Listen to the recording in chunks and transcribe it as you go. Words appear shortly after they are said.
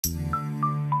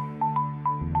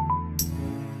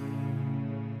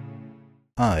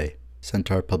I,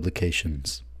 Centaur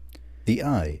Publications. The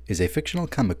I is a fictional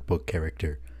comic book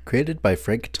character created by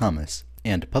Frank Thomas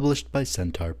and published by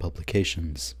Centaur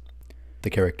Publications.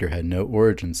 The character had no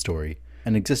origin story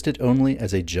and existed only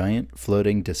as a giant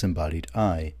floating disembodied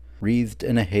eye, wreathed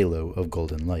in a halo of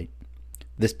golden light.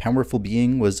 This powerful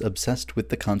being was obsessed with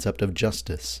the concept of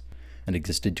justice and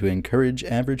existed to encourage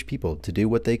average people to do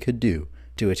what they could do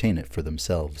to attain it for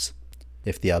themselves.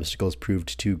 If the obstacles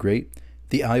proved too great,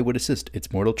 the eye would assist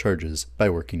its mortal charges by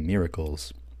working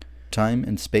miracles. Time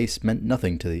and space meant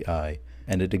nothing to the eye,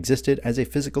 and it existed as a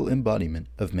physical embodiment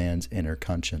of man's inner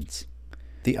conscience.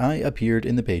 The eye appeared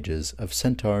in the pages of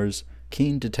Centaur's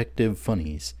Keen Detective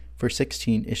Funnies for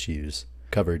 16 issues,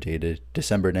 cover dated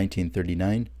December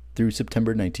 1939 through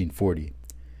September 1940,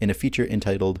 in a feature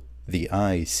entitled The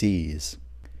Eye Sees.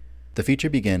 The feature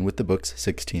began with the book's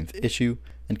 16th issue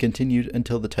and continued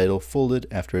until the title folded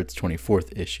after its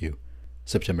 24th issue,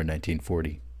 September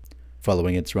 1940.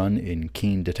 Following its run in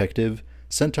Keen Detective,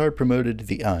 Centaur promoted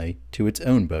The Eye to its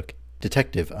own book,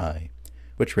 Detective Eye,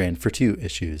 which ran for 2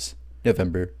 issues,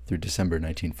 November through December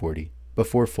 1940,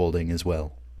 before folding as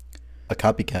well. A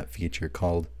copycat feature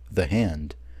called The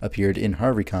Hand appeared in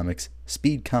Harvey Comics'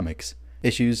 Speed Comics,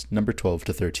 issues number 12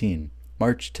 to 13,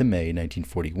 March to May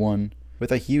 1941,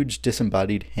 with a huge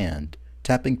disembodied hand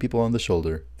tapping people on the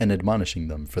shoulder and admonishing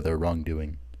them for their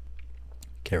wrongdoing.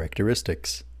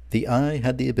 Characteristics. The eye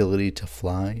had the ability to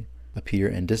fly, appear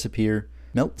and disappear,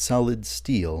 melt solid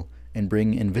steel, and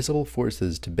bring invisible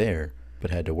forces to bear, but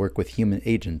had to work with human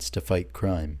agents to fight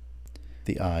crime.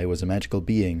 The eye was a magical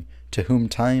being to whom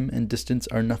time and distance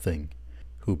are nothing,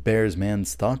 who bears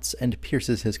man's thoughts and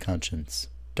pierces his conscience.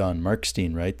 Don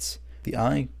Markstein writes, "The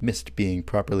eye missed being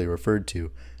properly referred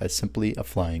to as simply a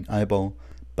flying eyeball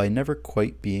by never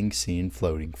quite being seen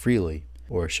floating freely,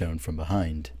 or shown from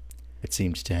behind. It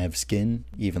seemed to have skin,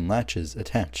 even latches,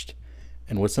 attached,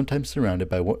 and was sometimes surrounded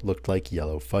by what looked like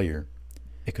yellow fire.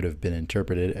 It could have been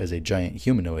interpreted as a giant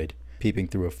humanoid peeping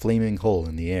through a flaming hole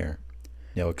in the air.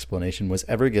 No explanation was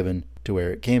ever given to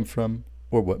where it came from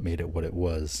or what made it what it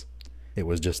was. It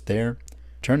was just there,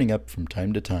 turning up from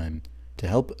time to time, to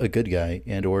help a good guy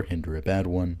and or hinder a bad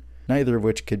one, neither of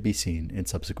which could be seen in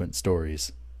subsequent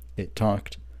stories. It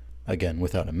talked, again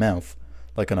without a mouth,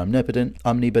 like an omnipotent,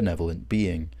 omnibenevolent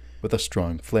being, with a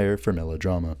strong flair for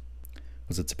melodrama.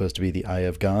 Was it supposed to be the Eye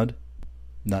of God?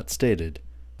 Not stated,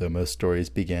 though most stories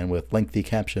began with lengthy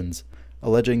captions,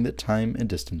 alleging that time and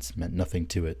distance meant nothing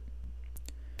to it.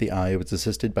 The Eye was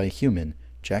assisted by human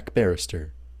Jack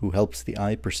Barrister, who helps the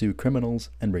Eye pursue criminals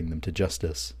and bring them to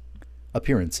justice.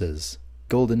 Appearances.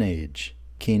 Golden Age.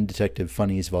 Keen Detective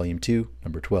Funnies Volume 2,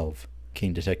 Number 12.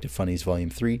 Keen Detective Funnies Volume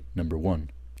 3, Number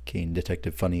 1. Keen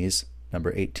Detective Funnies,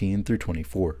 Number 18 through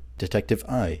 24. Detective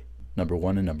Eye, Number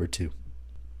 1 and Number 2.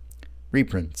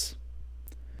 Reprints.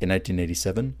 In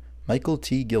 1987, Michael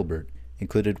T. Gilbert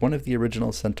included one of the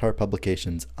original Centaur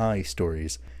Publications' Eye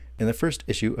stories in the first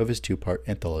issue of his 2-part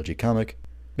anthology comic,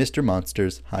 Mr.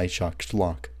 Monster's High Shock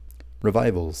Schlock.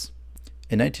 Revivals.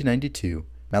 In 1992,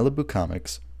 Malibu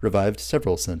Comics revived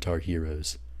several Centaur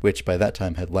heroes, which by that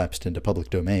time had lapsed into public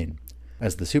domain,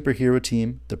 as the superhero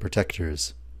team, The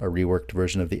Protectors. A reworked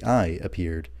version of the Eye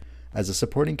appeared as a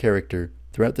supporting character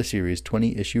throughout the series'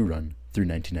 20-issue run through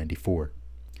 1994.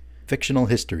 Fictional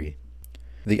History.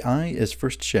 The Eye is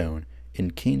first shown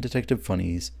in Keen Detective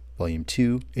Funnies Volume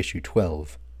 2, Issue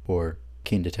 12, or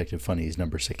Keen Detective Funnies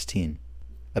Number 16.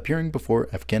 Appearing before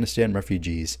Afghanistan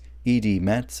refugees E.D.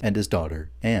 Matz and his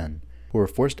daughter, Anne, who were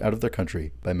forced out of their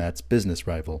country by Matt's business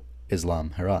rival,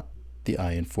 Islam Herat. The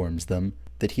Eye informs them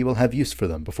that he will have use for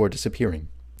them before disappearing.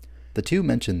 The two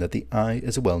mention that the Eye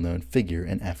is a well-known figure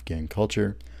in Afghan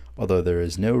culture, although there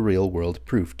is no real-world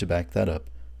proof to back that up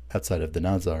outside of the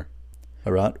Nazar.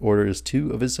 Herat orders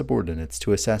 2 of his subordinates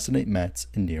to assassinate Matz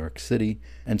in New York City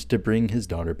and to bring his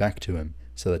daughter back to him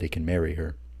so that he can marry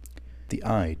her. The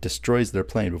Eye destroys their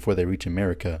plane before they reach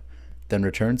America, then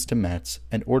returns to Matz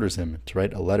and orders him to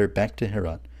write a letter back to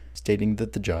Herat stating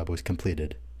that the job was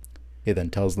completed. He then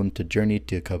tells them to journey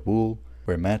to Kabul,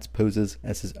 where Matz poses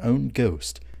as his own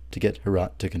ghost to get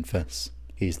Herat to confess.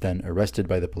 He's then arrested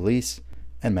by the police,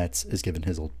 and Matz is given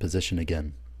his old position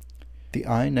again. The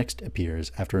Eye next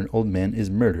appears after an old man is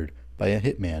murdered by a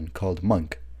hitman called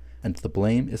Monk, and the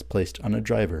blame is placed on a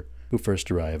driver who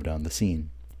first arrived on the scene.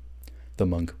 The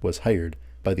Monk was hired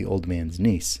by the old man's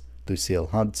niece, Lucille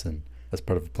Hodgson, as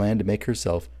part of a plan to make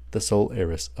herself the sole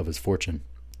heiress of his fortune.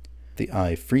 The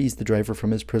Eye frees the driver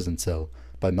from his prison cell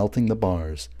by melting the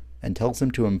bars and tells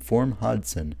him to inform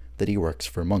Hodgson that he works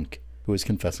for Monk, who is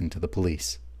confessing to the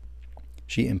police.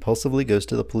 She impulsively goes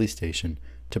to the police station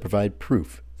to provide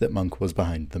proof that Monk was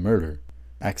behind the murder,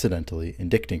 accidentally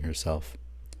indicting herself.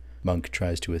 Monk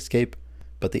tries to escape,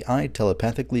 but the Eye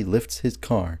telepathically lifts his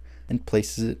car and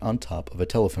places it on top of a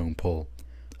telephone pole,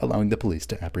 allowing the police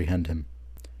to apprehend him.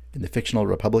 In the fictional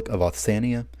Republic of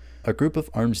Othsania, a group of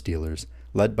arms dealers,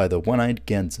 led by the one-eyed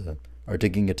Ganza, are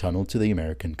digging a tunnel to the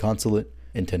American consulate,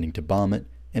 intending to bomb it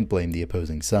and blame the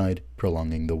opposing side,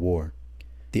 prolonging the war.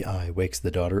 The Eye wakes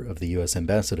the daughter of the U.S.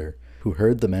 ambassador, who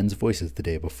heard the men's voices the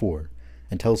day before,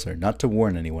 and tells her not to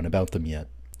warn anyone about them yet.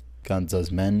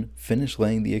 Ganza's men finish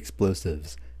laying the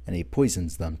explosives, and he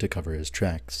poisons them to cover his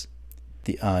tracks.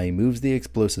 The Eye moves the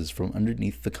explosives from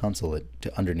underneath the consulate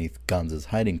to underneath Ganza's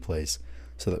hiding place,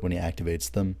 so that when he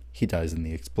activates them, he dies in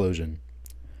the explosion.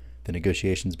 The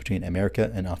negotiations between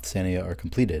America and Othsania are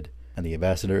completed, and the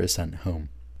ambassador is sent home.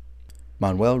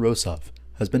 Manuel Rosov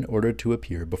has been ordered to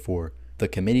appear before the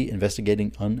Committee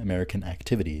Investigating Un-American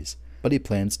Activities, but he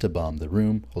plans to bomb the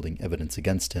room holding evidence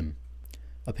against him.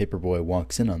 A paperboy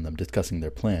walks in on them discussing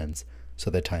their plans, so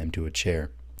they tie him to a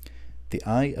chair. The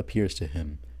Eye appears to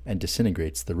him and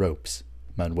disintegrates the ropes.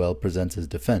 Manuel presents his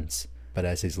defense, but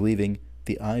as he's leaving,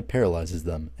 the Eye paralyzes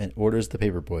them and orders the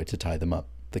paperboy to tie them up.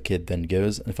 The kid then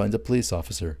goes and finds a police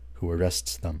officer, who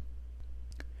arrests them.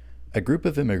 A group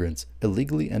of immigrants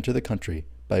illegally enter the country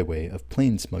by way of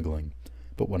plane smuggling,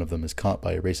 but one of them is caught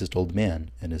by a racist old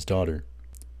man and his daughter.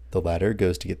 The latter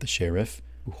goes to get the sheriff,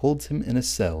 who holds him in a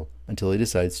cell until he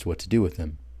decides what to do with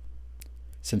him.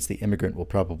 Since the immigrant will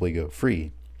probably go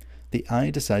free, the Eye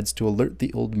decides to alert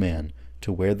the old man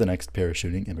to where the next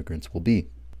parachuting immigrants will be.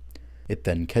 It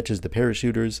then catches the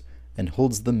parachuters and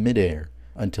holds them midair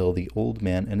until the old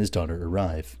man and his daughter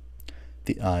arrive.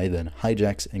 The Eye then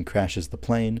hijacks and crashes the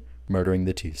plane, murdering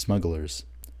the two smugglers.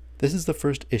 This is the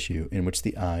first issue in which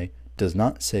the Eye does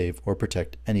not save or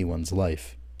protect anyone's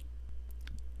life.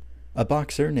 A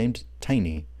boxer named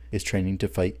Tiny is training to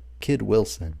fight Kid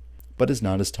Wilson, but is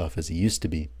not as tough as he used to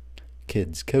be.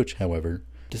 Kid's coach, however,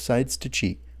 decides to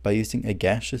cheat by using a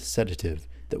gaseous sedative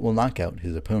that will knock out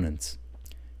his opponents.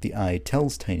 The Eye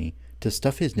tells Tiny to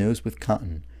stuff his nose with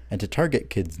cotton and to target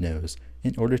Kid's nose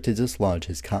in order to dislodge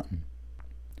his cotton.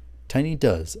 Tiny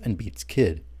does and beats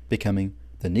Kid, becoming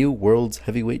the new world's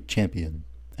heavyweight champion.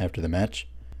 After the match,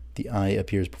 the Eye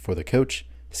appears before the coach,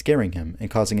 scaring him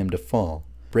and causing him to fall,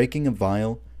 breaking a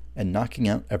vial and knocking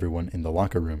out everyone in the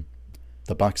locker room.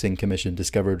 The boxing commission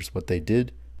discovers what they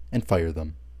did and fire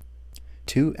them.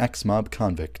 Two ex-mob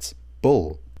convicts,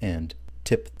 Bull and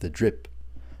Tip the Drip,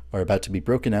 are about to be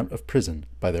broken out of prison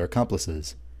by their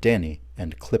accomplices, Danny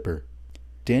and Clipper.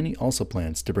 Danny also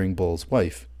plans to bring Bull's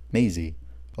wife, Maisie,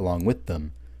 along with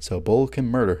them, so Bull can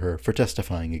murder her for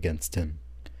testifying against him.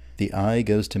 The Eye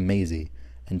goes to Maisie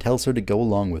and tells her to go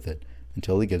along with it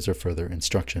until he gives her further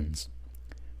instructions.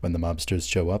 When the mobsters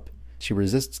show up, she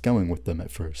resists going with them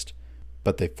at first,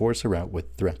 but they force her out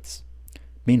with threats.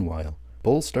 Meanwhile,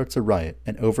 Bull starts a riot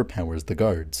and overpowers the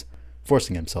guards,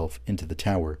 forcing himself into the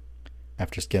tower.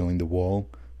 After scaling the wall,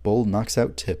 Bull knocks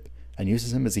out Tip and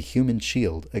uses him as a human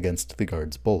shield against the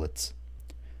guards' bullets.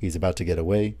 He's about to get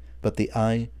away, but the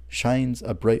Eye shines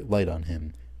a bright light on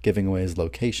him, giving away his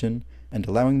location and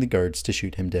allowing the guards to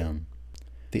shoot him down.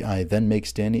 The Eye then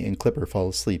makes Danny and Clipper fall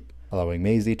asleep, allowing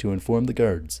Maisie to inform the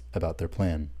guards about their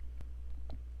plan.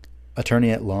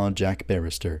 Attorney-at-law Jack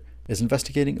Barrister is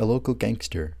investigating a local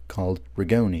gangster called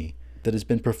Rigoni that has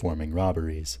been performing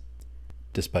robberies.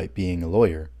 Despite being a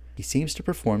lawyer, he seems to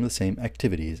perform the same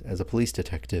activities as a police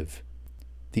detective.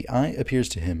 The Eye appears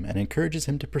to him and encourages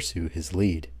him to pursue his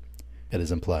lead. It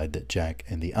is implied that Jack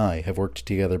and the Eye have worked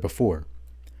together before.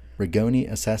 Rigoni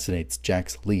assassinates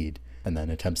Jack's lead and then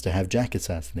attempts to have Jack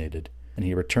assassinated, and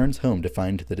he returns home to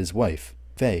find that his wife,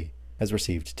 Faye, has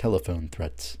received telephone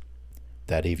threats.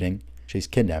 That evening, she's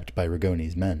kidnapped by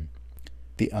Rigoni's men.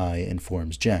 The Eye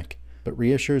informs Jack, but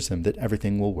reassures him that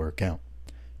everything will work out.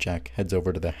 Jack heads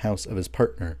over to the house of his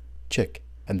partner, Chick,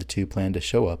 and the two plan to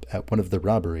show up at one of the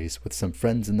robberies with some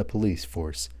friends in the police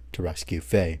force to rescue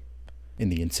Faye. In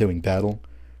the ensuing battle,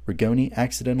 Rigoni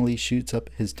accidentally shoots up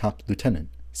his top lieutenant,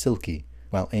 Silky,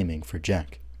 while aiming for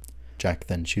Jack. Jack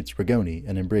then shoots Rigoni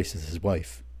and embraces his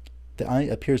wife. The Eye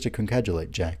appears to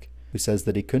congratulate Jack, who says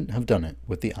that he couldn't have done it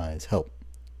with the Eye's help.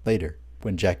 Later,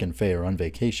 when Jack and Faye are on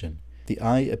vacation, the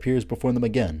Eye appears before them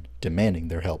again, demanding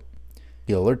their help.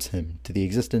 He alerts him to the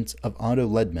existence of Otto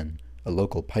Ledman, a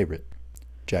local pirate.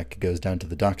 Jack goes down to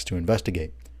the docks to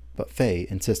investigate, but Faye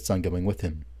insists on going with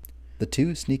him. The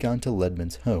two sneak onto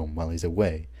Ledman's home while he's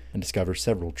away and discover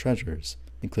several treasures,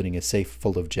 including a safe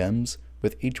full of gems,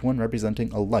 with each one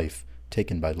representing a life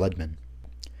taken by Ledman.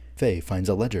 Faye finds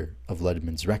a ledger of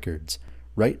Ledman's records,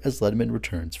 right as Ledman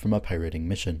returns from a pirating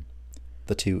mission.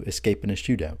 The two escape in a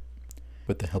shootout.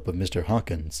 with the help of Mr.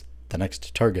 Hawkins, the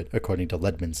next target according to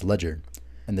Ledman's ledger,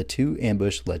 and the two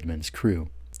ambush Ledman's crew.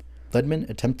 Ledman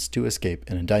attempts to escape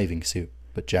in a diving suit,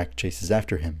 but Jack chases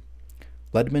after him.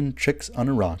 Ledman tricks on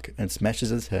a rock and smashes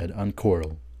his head on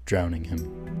coral, drowning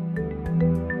him.